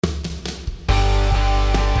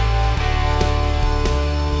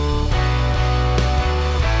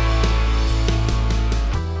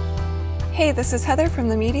Hey, this is Heather from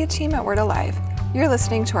the media team at Word Alive. You're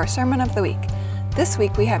listening to our Sermon of the Week. This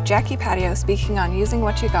week we have Jackie Patio speaking on using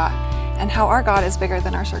what you got and how our God is bigger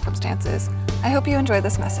than our circumstances. I hope you enjoy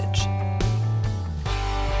this message.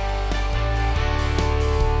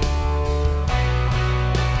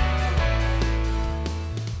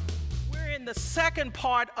 We're in the second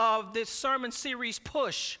part of this sermon series,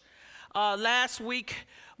 Push. Last week,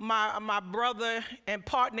 my brother and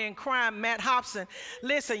partner in crime, Matt Hobson.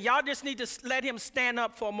 Listen, y'all just need to let him stand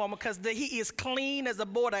up for a moment because he is clean as a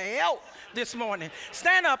board of hell this morning.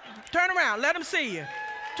 Stand up, turn around, let him see you.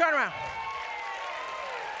 Turn around.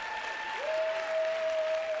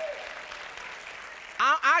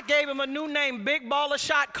 I gave him a new name, Big Baller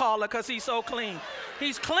Shot Caller, because he's so clean.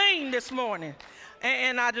 He's clean this morning.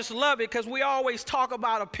 And I just love it because we always talk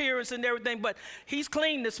about appearance and everything, but he's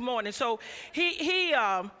clean this morning. So he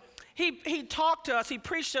talked to us, he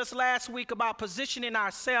preached to us last week about positioning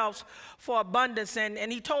ourselves for abundance, and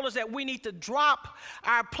he told us that we need to drop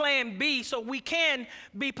our plan B so we can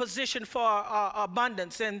be positioned for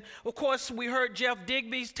abundance. And of course, we heard Jeff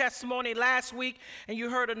Digby's testimony last week, and you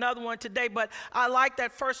heard another one today, but I like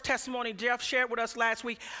that first testimony Jeff shared with us last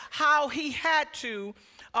week, how he had to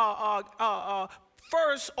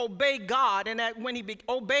first obey God, and that when he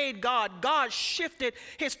obeyed God, God shifted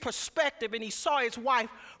his perspective and he saw his wife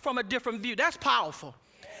from a different view. That's powerful.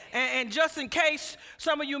 And just in case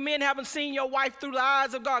some of you men haven't seen your wife through the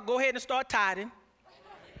eyes of God, go ahead and start tithing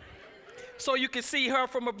so you can see her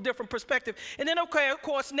from a different perspective. And then, okay, of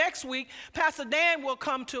course, next week, Pastor Dan will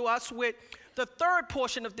come to us with the third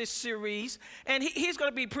portion of this series, and he's going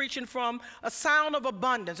to be preaching from a sound of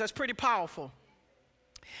abundance. That's pretty powerful.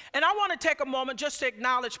 And I want to take a moment just to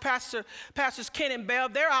acknowledge Pastors Ken and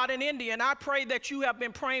Bev. They're out in India, and I pray that you have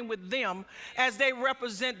been praying with them as they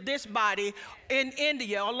represent this body in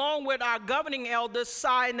India, along with our governing elders,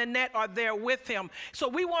 Sai and Nanette are there with him. So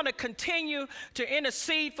we want to continue to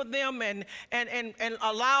intercede for them and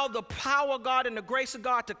allow the power of God and the grace of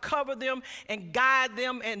God to cover them and guide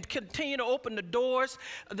them and continue to open the doors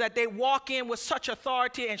that they walk in with such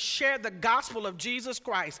authority and share the gospel of Jesus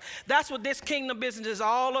Christ. That's what this kingdom business is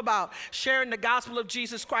all about, sharing the gospel of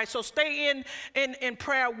Jesus Christ. So stay in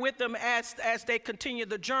prayer with them as they continue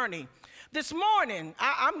the journey. This morning,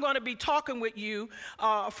 I'm going to be talking with you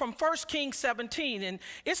from 1 Kings 17, and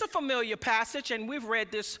it's a familiar passage, and we've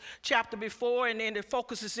read this chapter before, and it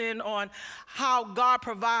focuses in on how God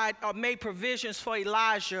made provisions for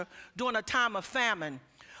Elijah during a time of famine.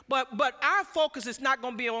 But our focus is not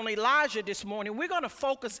going to be on Elijah this morning. We're going to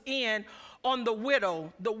focus in on the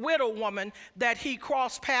widow woman that he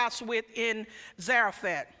crossed paths with in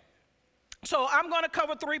Zarephath. So I'm going to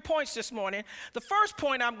cover 3 points this morning. The first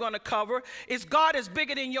point I'm going to cover is God is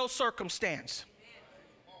bigger than your circumstance.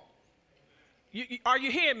 Are you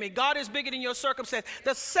hearing me? God is bigger than your circumstance.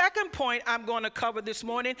 The second point I'm going to cover this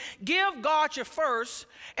morning, give God your first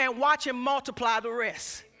and watch him multiply the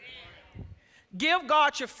rest. Give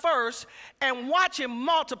God your first and watch him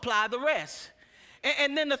multiply the rest.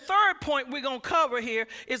 And then the third point we're going to cover here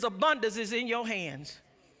is abundance is in your hands.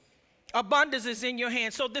 Abundance is in your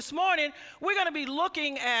hands. So this morning, we're going to be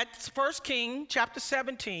looking at 1 Kings chapter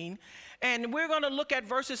 17, and we're going to look at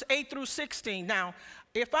verses 8 through 16. Now,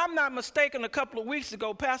 if I'm not mistaken, a couple of weeks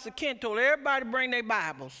ago, Pastor Kent told everybody to bring their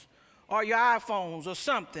Bibles or your iPhones or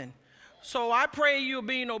something. So I pray you're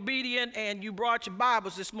being obedient and you brought your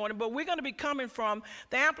Bibles this morning. But we're going to be coming from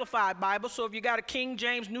the Amplified Bible. So if you got a King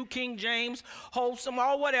James, New King James, Wholesome,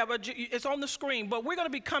 or whatever, it's on the screen. But we're going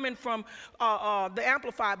to be coming from the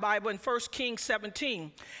Amplified Bible in 1 Kings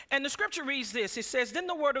 17. And the scripture reads this. It says, "Then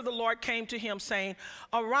the word of the Lord came to him, saying,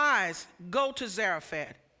 Arise, go to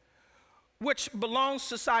Zarephath, which belongs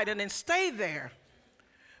to Sidon, and stay there.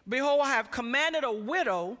 Behold, I have commanded a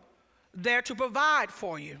widow there to provide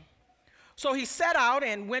for you." So he set out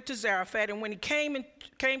and went to Zarephath, and when he came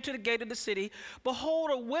to the gate of the city, behold,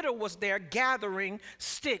 a widow was there gathering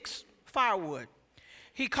sticks, firewood.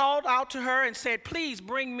 He called out to her and said, "Please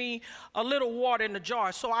bring me a little water in a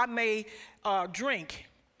jar so I may drink."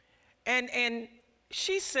 And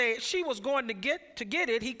she said she was going to get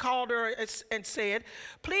it. He called her and said,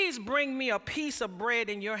 "Please bring me a piece of bread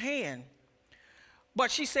in your hand." But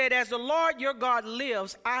she said, "As the Lord your God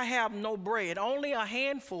lives, I have no bread, only a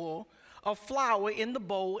handful of flour in the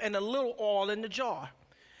bowl and a little oil in the jar.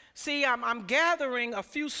 See, I'm gathering a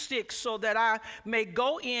few sticks so that I may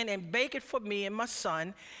go in and bake it for me and my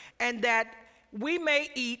son, and that we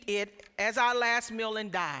may eat it as our last meal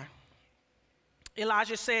and die."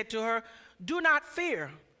 Elijah said to her, "Do not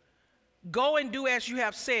fear. Go and do as you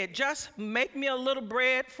have said. Just make me a little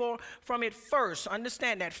bread from it first."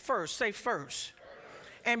 Understand that, first. Say first.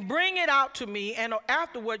 and bring it out to me, and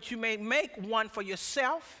afterwards you may make one for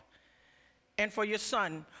yourself and for your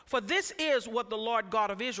son. For this is what the Lord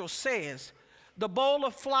God of Israel says, the bowl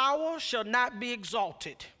of flour shall not be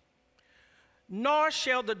exalted, nor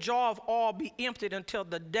shall the jar of oil be emptied until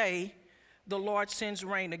the day the Lord sends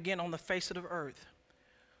rain again on the face of the earth.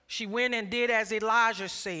 She went and did as Elijah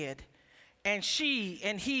said, and she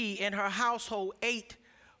and he and her household ate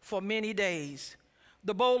for many days.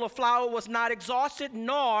 The bowl of flour was not exhausted,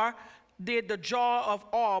 nor did the jar of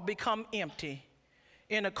oil become empty,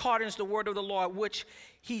 in accordance to the word of the Lord, which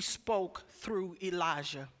he spoke through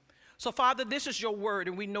Elijah. So, Father, this is your word,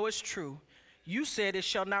 and we know it's true. You said it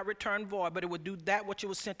shall not return void, but it would do that which it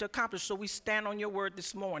was sent to accomplish. So we stand on your word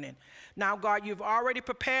this morning. Now, God, you've already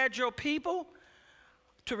prepared your people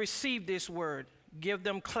to receive this word. Give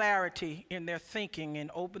them clarity in their thinking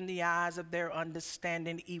and open the eyes of their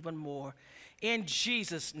understanding even more. In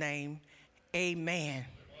Jesus' name, amen.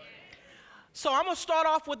 So I'm going to start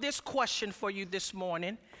off with this question for you this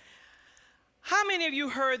morning. How many of you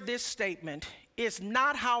heard this statement? It's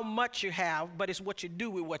not how much you have, but it's what you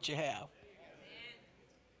do with what you have.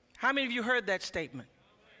 How many of you heard that statement?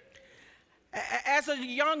 As a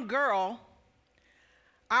young girl,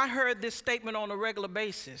 I heard this statement on a regular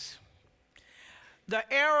basis. The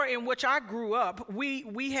era in which I grew up,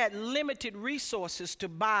 we had limited resources to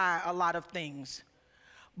buy a lot of things.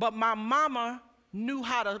 But my mama knew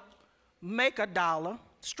how to make a dollar,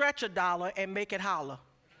 stretch a dollar, and make it holler.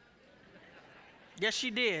 Yes,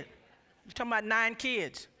 she did. You're talking about 9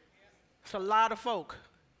 kids. It's a lot of folk.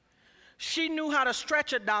 She knew how to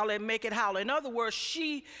stretch a dollar and make it holler. In other words,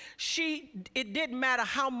 it didn't matter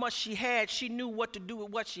how much she had, she knew what to do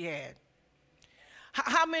with what she had.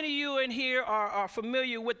 How many of you in here are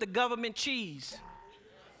familiar with the government cheese?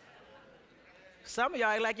 Some of y'all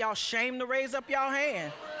act like y'all ashamed to raise up y'all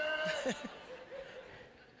hand.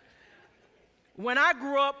 When I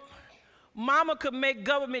grew up, Mama could make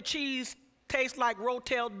government cheese taste like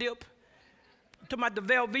Rotel dip. I'm talking about the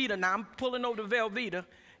Velveeta now. I'm pulling over the Velveeta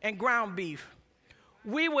and ground beef.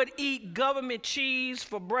 We would eat government cheese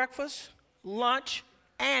for breakfast, lunch,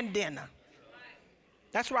 and dinner.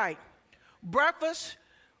 That's right. Breakfast,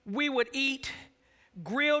 we would eat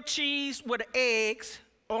grilled cheese with eggs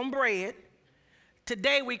on bread.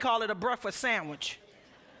 Today, we call it a breakfast sandwich.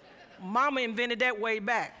 Mama invented that way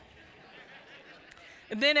back.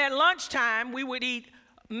 And then at lunchtime, we would eat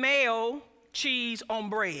mayo cheese on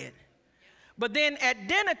bread. But then at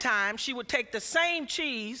dinner time, she would take the same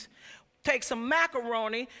cheese, take some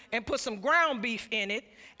macaroni, and put some ground beef in it,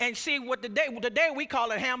 and see what today we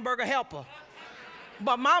call it hamburger helper.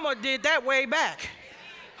 But Mama did that way back.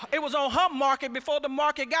 It was on her market before the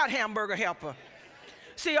market got hamburger helper.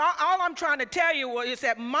 See, all I'm trying to tell you is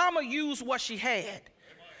that Mama used what she had.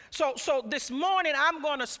 So this morning, I'm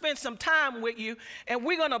going to spend some time with you, and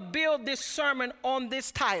we're going to build this sermon on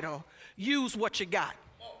this title, Use What You Got.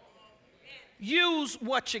 Use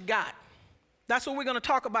what you got. That's what we're going to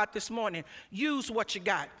talk about this morning. Use what you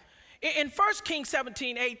got. In 1 Kings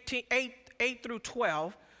 17, 8 through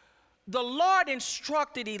 12, the Lord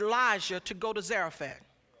instructed Elijah to go to Zarephath.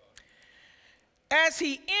 As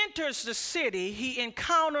he enters the city, he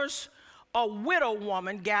encounters a widow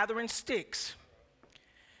woman gathering sticks.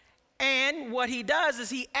 And what he does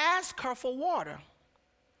is he asks her for water.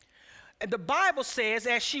 And the Bible says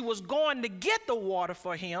as she was going to get the water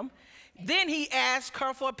for him, then he asked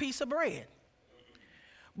her for a piece of bread.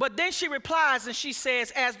 But then she replies and she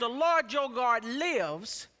says, as the Lord your God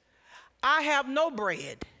lives, I have no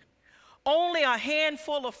bread, only a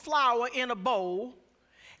handful of flour in a bowl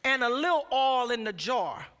and a little oil in the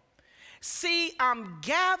jar. See, I'm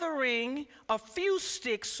gathering a few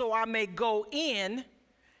sticks so I may go in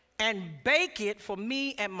and bake it for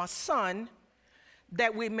me and my son,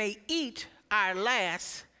 that we may eat our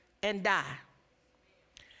last and die.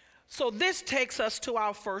 So this takes us to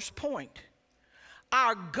our first point.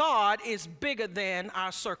 Our God is bigger than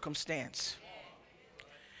our circumstance.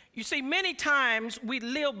 You see, many times we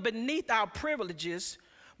live beneath our privileges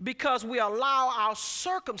because we allow our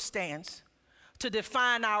circumstance to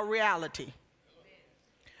define our reality.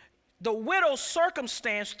 The widow's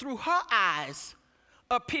circumstance, through her eyes,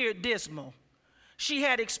 appeared dismal. She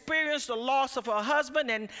had experienced the loss of her husband,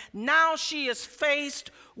 and now she is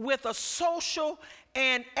faced with a social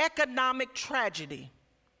and economic tragedy.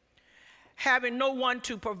 Having no one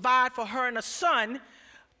to provide for her and a son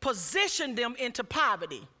positioned them into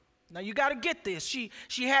poverty. Now you got to get this. She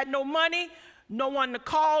had no money, no one to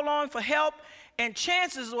call on for help, and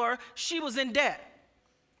chances were she was in debt.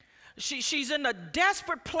 She's in a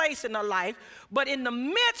desperate place in her life, but in the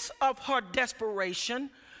midst of her desperation,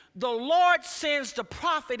 the Lord sends the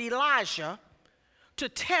prophet Elijah to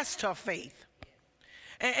test her faith.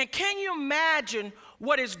 And can you imagine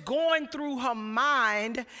what is going through her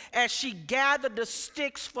mind as she gathered the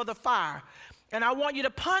sticks for the fire? And I want you to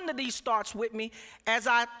ponder these thoughts with me as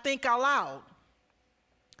I think out loud.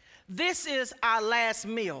 This is our last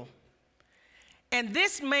meal. And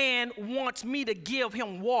this man wants me to give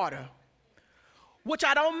him water, which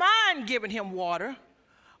I don't mind giving him water,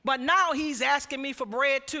 but now he's asking me for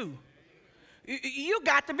bread too. You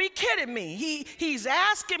got to be kidding me. He's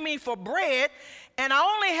asking me for bread, and I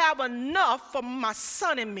only have enough for my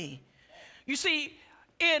son and me. You see,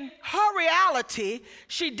 in her reality,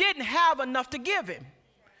 she didn't have enough to give him.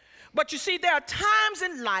 But you see, there are times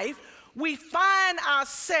in life we find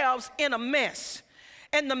ourselves in a mess.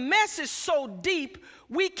 And the mess is so deep,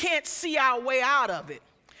 we can't see our way out of it.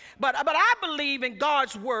 But I believe in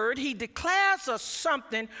God's word. He declares us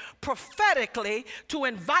something prophetically to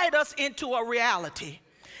invite us into a reality.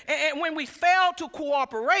 And when we fail to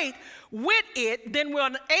cooperate with it, then we're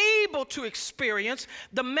unable to experience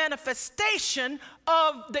the manifestation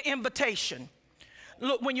of the invitation.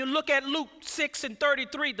 Look, when you look at Luke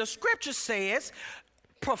 6:33, the scripture says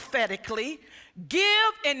prophetically,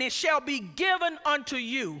 give and it shall be given unto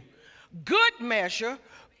you. Good measure,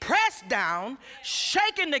 pressed down,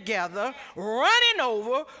 shaken together, running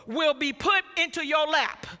over, will be put into your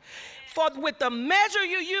lap. For with the measure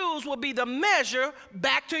you use will be the measure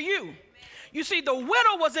back to you. You see, the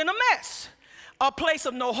widow was in a mess, a place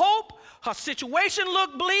of no hope. Her situation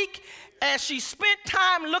looked bleak. As she spent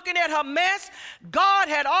time looking at her mess, God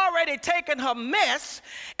had already taken her mess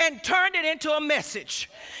and turned it into a message.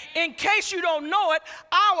 In case you don't know it,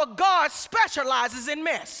 our God specializes in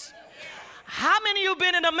mess. How many of you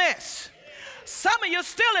been in a mess? Some of you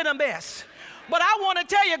still in a mess. But I want to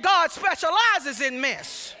tell you, God specializes in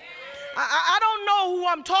mess. I don't know who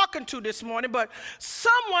I'm talking to this morning, but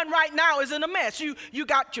someone right now is in a mess. You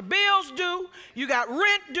got your bills due, you got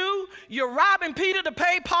rent due, you're robbing Peter to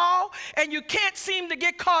pay Paul, and you can't seem to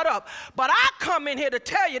get caught up. But I come in here to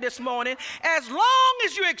tell you this morning, as long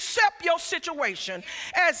as you accept your situation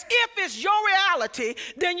as if it's your reality,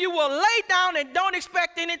 then you will lay down and don't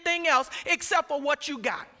expect anything else except for what you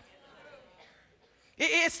got.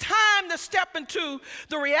 It's time to step into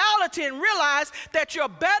the reality and realize that you're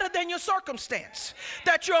better than your circumstance,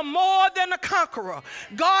 that you're more than a conqueror.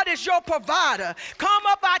 God is your provider. Come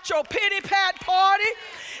up at your pity pat party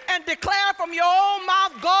and declare from your own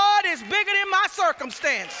mouth, God is bigger than my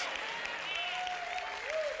circumstance.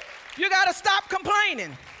 You got to stop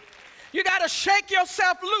complaining. You got to shake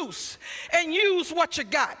yourself loose and use what you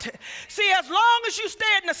got. See, as long as you stay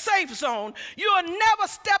in the safe zone, you will never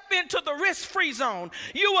step into the risk-free zone.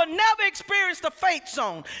 You will never experience the faith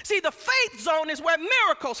zone. See, the faith zone is where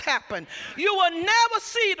miracles happen. You will never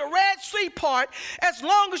see the Red Sea part as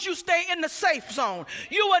long as you stay in the safe zone.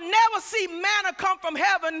 You will never see manna come from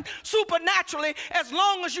heaven supernaturally as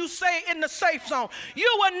long as you stay in the safe zone.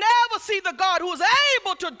 You will never see the God who is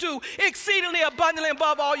able to do exceedingly abundantly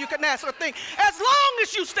above all you can ask or think, as long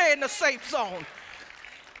as you stay in the safe zone.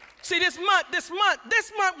 See, this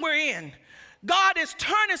month we're in, God is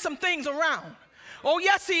turning some things around. Oh,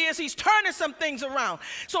 yes, he is. He's turning some things around.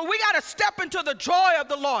 So we got to step into the joy of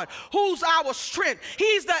the Lord, who's our strength.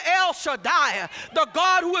 He's the El Shaddai, the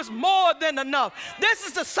God who is more than enough. This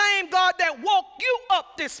is the same God that woke you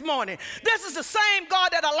up this morning. This is the same God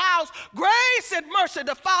that allows grace and mercy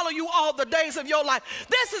to follow you all the days of your life.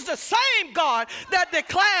 This is the same God that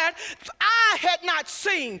declared, eye had not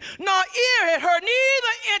seen, nor ear had heard,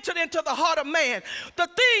 neither entered into the heart of man the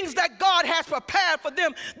things that God has prepared for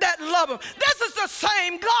them that love him. This is the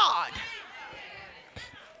same God.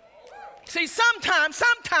 See,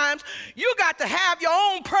 sometimes you got to have your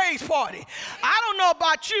own praise party. I don't know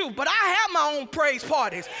about you, but I have my own praise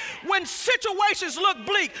parties. When situations look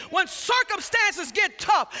bleak, when circumstances get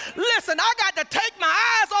tough, listen, I got to take my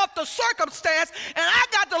eyes off the circumstance and I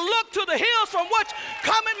got to look to the hills from which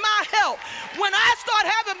cometh my help. When I start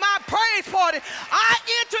having my praise party, I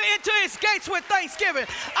enter into his gates with thanksgiving.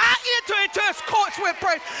 I enter into his courts with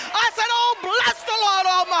praise. I said, oh, bless the Lord,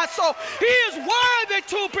 all my soul. He is worthy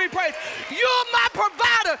to be praised. You're my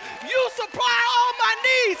provider. You supply all my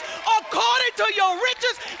needs according to your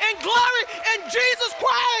riches and glory in Jesus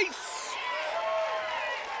Christ.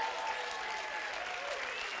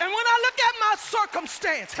 And when I look at my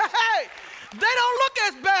circumstance, they don't look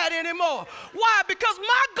as bad anymore. Why? Because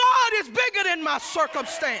my God is bigger than my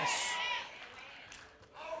circumstance.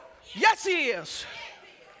 Yes, he is.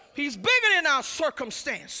 He's bigger than our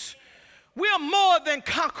circumstance. We're more than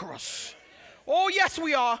conquerors. Oh, yes,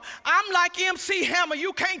 we are. I'm like MC Hammer.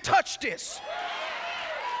 You can't touch this.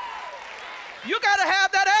 You got to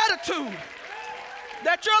have that attitude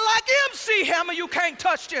that you're like MC Hammer. You can't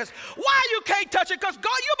touch this. Why you can't touch it? Because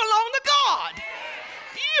God, you belong to God.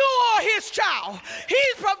 You are his child.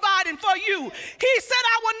 He's providing for you. He said,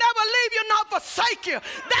 I will never leave you nor forsake you.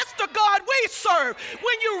 That's the God we serve.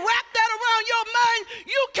 When you wrap that around your mind,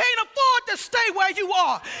 you can't afford to stay where you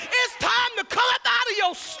are. It's time to come up out of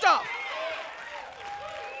your stuff.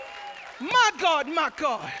 My God, my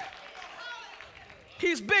God.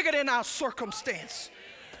 He's bigger than our circumstance.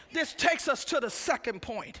 This takes us to the second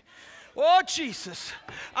point. Oh, Jesus.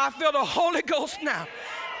 I feel the Holy Ghost now.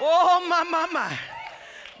 Oh, my.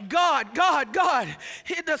 God.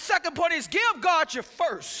 The second point is give God your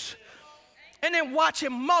first and then watch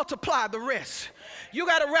him multiply the rest. You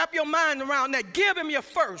got to wrap your mind around that. Give him your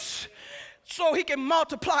first so he can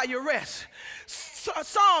multiply your rest.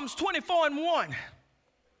 Psalms 24:1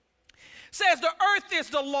 says the earth is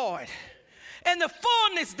the Lord and the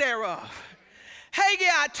fullness thereof.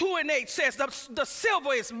 Haggai 2:8 says the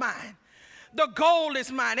silver is mine, the gold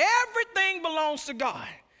is mine. Everything belongs to God.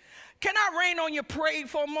 Can I rain on your parade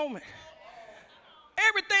for a moment?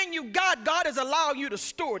 Everything you got, God has allowed you to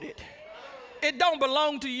steward it. It don't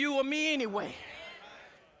belong to you or me anyway.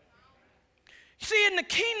 See, in the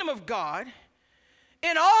kingdom of God,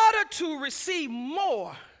 in order to receive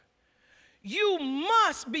more, you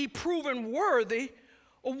must be proven worthy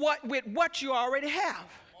of what you already have.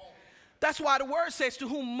 That's why the word says, to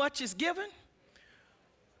whom much is given,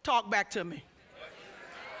 talk back to me.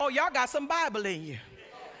 Oh, y'all got some Bible in you.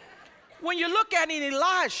 When you look at it,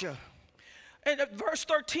 Elijah, in verse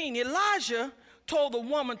 13, Elijah told the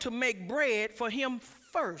woman to make bread for him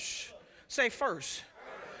first. Say first.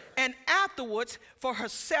 And afterwards for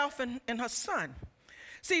herself and her son.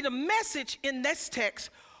 See, the message in this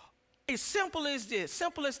text is simple as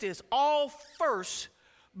this. All first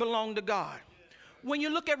belong to God. When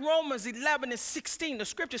you look at Romans 11:16, the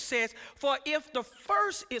scripture says, for if the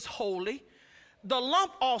first is holy, the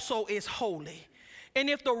lump also is holy. And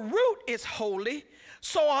if the root is holy,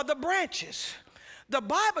 so are the branches. The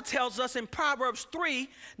Bible tells us in Proverbs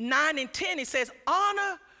 3:9-10, it says,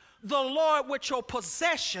 honor the Lord with your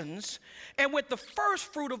possessions and with the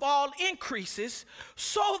first fruit of all increases,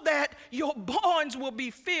 so that your barns will be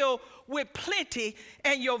filled with plenty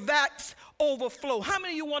and your vats overflow. How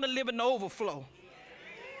many of you want to live in the overflow?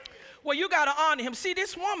 Well, you got to honor him. See,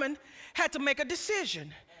 this woman had to make a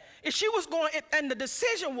decision. If she was going, and the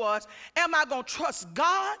decision was, am I going to trust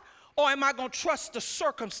God or am I going to trust the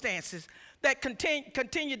circumstances that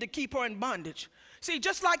continue to keep her in bondage? See,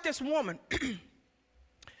 just like this woman,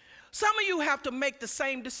 some of you have to make the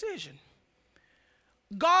same decision.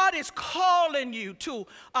 God is calling you to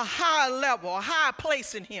a higher level, a higher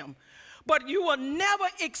place in him. But you will never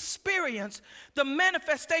experience the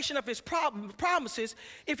manifestation of his promises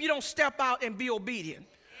if you don't step out and be obedient.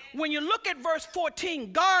 When you look at verse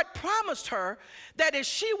 14, God promised her that if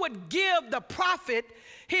she would give the prophet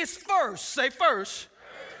his first, say first,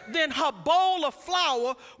 then her bowl of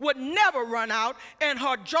flour would never run out and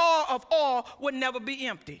her jar of oil would never be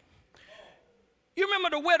empty. You remember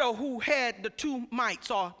the widow who had the 2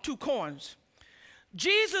 mites or 2 coins?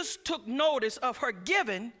 Jesus took notice of her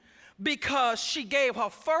giving because she gave her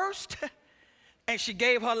first and she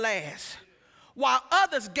gave her last, while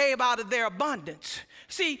others gave out of their abundance.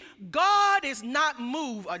 See, God is not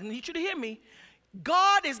moved, I need you to hear me,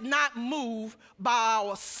 God is not moved by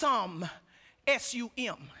our sum,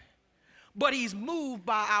 S-U-M, but he's moved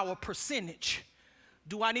by our percentage.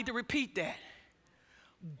 Do I need to repeat that?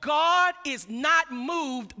 God is not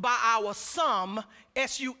moved by our sum,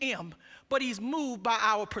 S-U-M, but he's moved by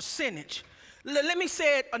our percentage. Let me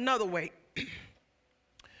say it another way.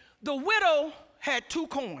 The widow had 2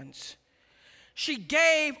 coins. She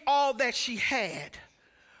gave all that she had.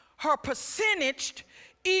 Her percentage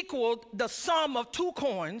equaled the sum of 2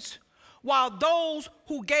 coins, while those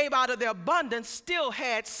who gave out of their abundance still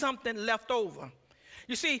had something left over.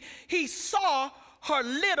 You see, he saw her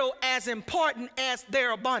little as important as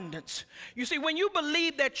their abundance. You see, when you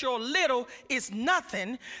believe that your little is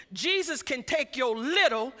nothing, Jesus can take your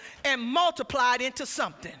little and multiply it into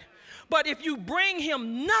something. But if you bring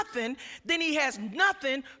him nothing, then he has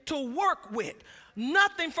nothing to work with.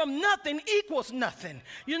 Nothing from nothing equals nothing.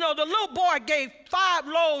 You know, the little boy gave 5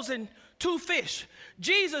 loaves and 2 fish.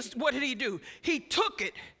 Jesus, what did he do? He took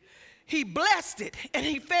it, he blessed it, and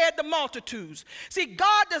he fed the multitudes. See,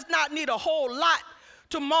 God does not need a whole lot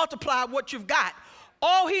to multiply what you've got.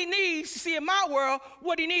 All he needs, see, in my world,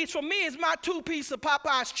 what he needs from me is my 2 pieces of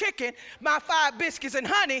Popeye's chicken, my 5 biscuits and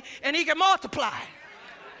honey, and he can multiply.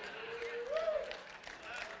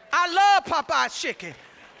 I love Popeye's chicken.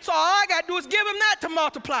 So all I got to do is give him that to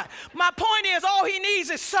multiply. My point is, all he needs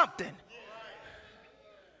is something.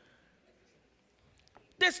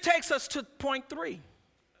 This takes us to point 3.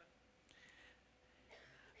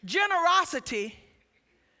 Generosity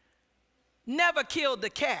never killed the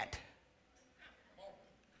cat.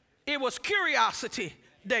 It was curiosity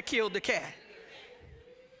that killed the cat.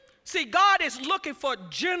 See, God is looking for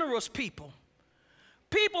generous people.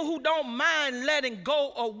 People who don't mind letting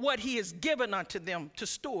go of what he has given unto them to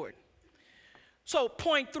steward. So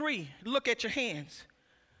point 3, look at your hands.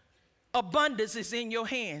 Abundance is in your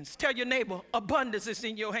hands. Tell your neighbor, abundance is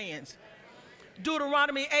in your hands.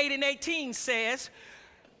 Deuteronomy 8:18 says,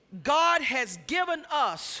 God has given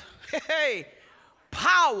us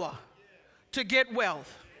power to get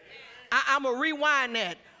wealth. I'm going to rewind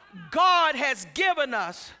that. God has given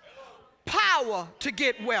us power to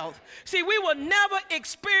get wealth. See, we will never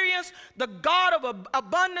experience the God of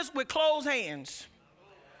abundance with closed hands.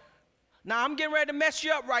 Now, I'm getting ready to mess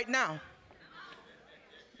you up right now.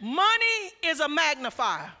 Money is a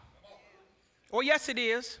magnifier. Oh, yes, it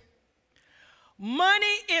is.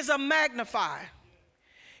 Money is a magnifier.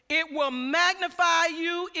 It will magnify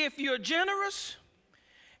you if you're generous,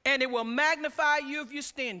 and it will magnify you if you're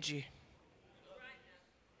stingy.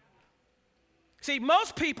 See,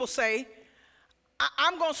 most people say,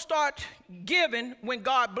 I'm going to start giving when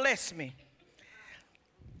God bless me.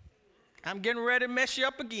 I'm getting ready to mess you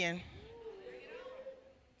up again.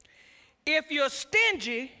 If you're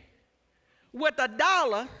stingy with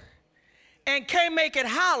 $1 and can't make it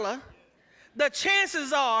holler, the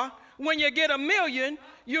chances are when you get $1 million,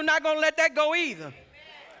 you're not going to let that go either.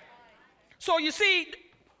 So you see,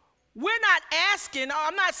 we're not asking,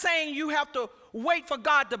 I'm not saying you have to wait for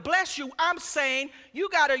God to bless you. I'm saying you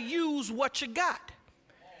got to use what you got.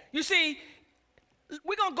 You see,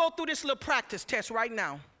 we're going to go through this little practice test right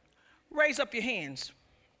now. Raise up your hands.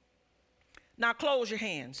 Now close your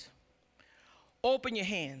hands. Open your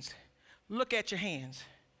hands. Look at your hands.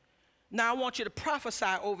 Now I want you to prophesy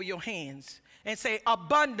over your hands and say,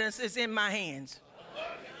 abundance is in my hands.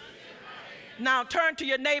 Now turn to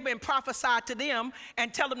your neighbor and prophesy to them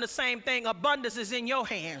and tell them the same thing. Abundance is in your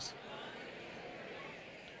hands.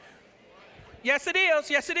 Yes, it is.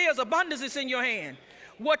 Yes, it is. Abundance is in your hand.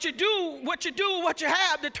 What you do, what you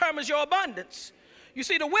have determines your abundance. You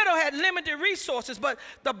see, the widow had limited resources, but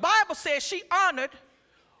the Bible says she honored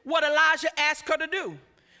what Elijah asked her to do.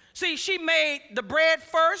 See, she made the bread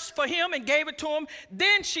first for him and gave it to him.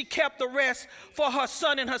 Then she kept the rest for her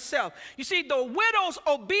son and herself. You see, the widow's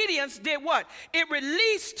obedience did what? It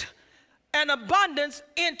released an abundance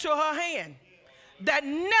into her hand that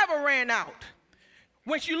never ran out.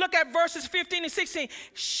 When you look at verses 15 and 16,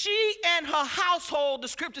 she and her household, the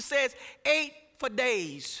scripture says, ate for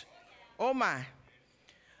days. Oh my.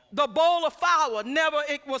 The bowl of flour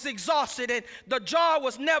it was exhausted, and the jar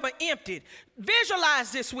was never emptied.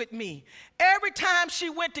 Visualize this with me. Every time she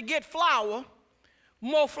went to get flour,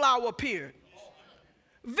 more flour appeared.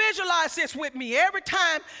 Visualize this with me. Every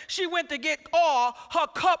time she went to get oil, her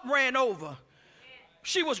cup ran over.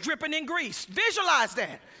 She was dripping in grease. Visualize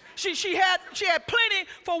that. She had plenty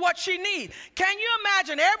for what she needed. Can you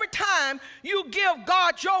imagine every time you give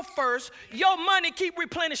God your first, your money keep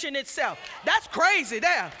replenishing itself? That's crazy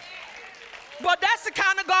there. But that's the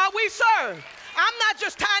kind of God we serve. I'm not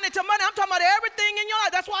just tying it to money. I'm talking about everything in your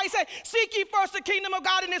life. That's why he said, seek ye first the kingdom of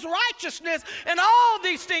God and his righteousness, and all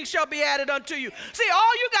these things shall be added unto you. See,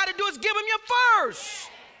 all you got to do is give him your first.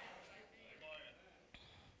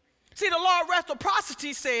 See, the law of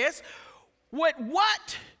reciprocity says, with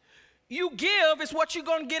what you give is what you're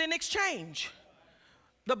going to get in exchange.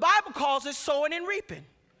 The Bible calls it sowing and reaping.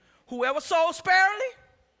 Whoever sows sparingly,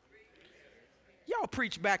 y'all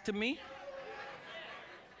preach back to me.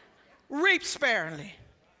 Reap sparingly.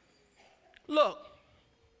 Look,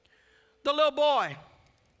 the little boy,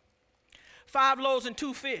 5 loaves and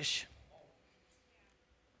 2 fish.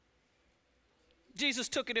 Jesus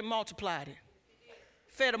took it and multiplied it.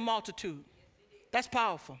 Fed a multitude. That's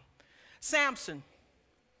powerful. Samson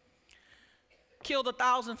killed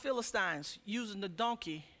 1,000 Philistines using the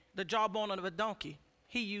donkey, the jawbone of a donkey.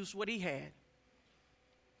 He used what he had.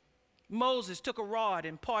 Moses took a rod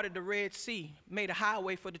and parted the Red Sea, made a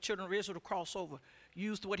highway for the children of Israel to cross over,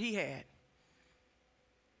 used what he had.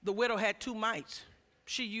 The widow had 2 mites.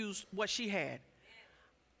 She used what she had.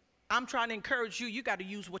 I'm trying to encourage you, you got to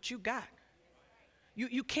use what you got.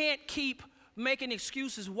 You can't keep making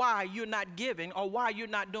excuses why you're not giving or why you're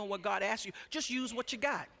not doing what God asked you. Just use what you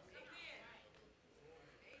got.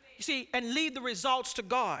 You see, and leave the results to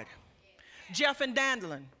God. Jeff and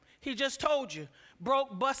Dandelion, he just told you,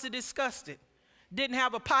 broke, busted, disgusted. didn't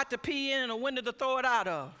have a pot to pee in and a window to throw it out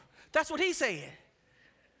of. That's what he said.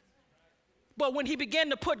 But when he began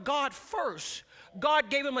to put God first, God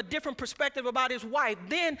gave him a different perspective about his wife.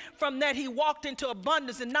 Then from that, he walked into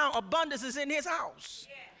abundance, and now abundance is in his house.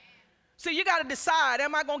 So you got to decide,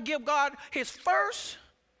 am I going to give God his first,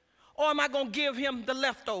 or am I going to give him the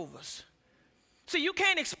leftovers? So you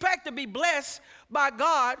can't expect to be blessed by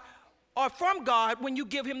God or from God when you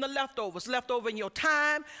give him the leftovers. Leftover in your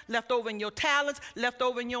time, leftover in your talents,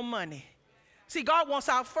 leftover in your money. See, God wants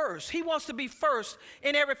our first. He wants to be first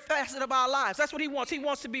in every facet of our lives. That's what he wants. He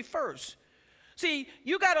wants to be first. See,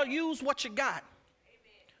 you got to use what you got.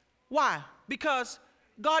 Amen. Why? Because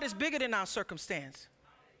God is bigger than our circumstance.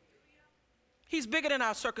 He's bigger than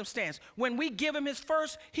our circumstance. When we give him his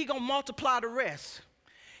first, he's going to multiply the rest.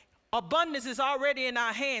 Abundance is already in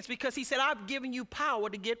our hands because he said, I've given you power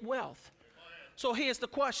to get wealth. So here's the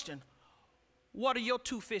question. What are your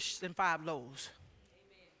 2 fish and 5 loaves?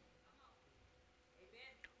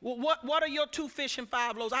 Well, what are your 2 fish and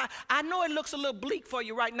 5 loaves? I know it looks a little bleak for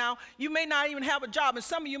you right now. You may not even have a job, and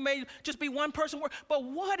some of you may just be one person. But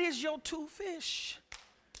what is your 2 fish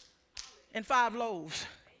and 5 loaves?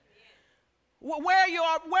 Where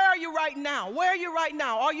are you right now? Where are you right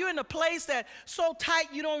now? Are you in a place that's so tight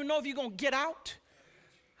you don't even know if you're going to get out?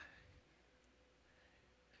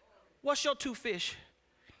 What's your 2 fish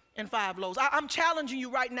and 5 loaves? I'm challenging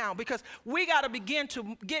you right now because we got to begin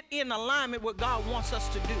to get in alignment with what God wants us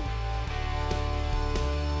to do.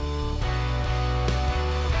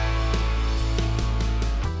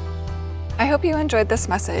 I hope you enjoyed this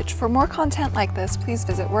message. For more content like this, please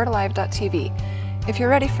visit wordalive.tv. If you're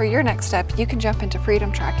ready for your next step, you can jump into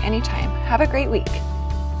Freedom Track anytime. Have a great week.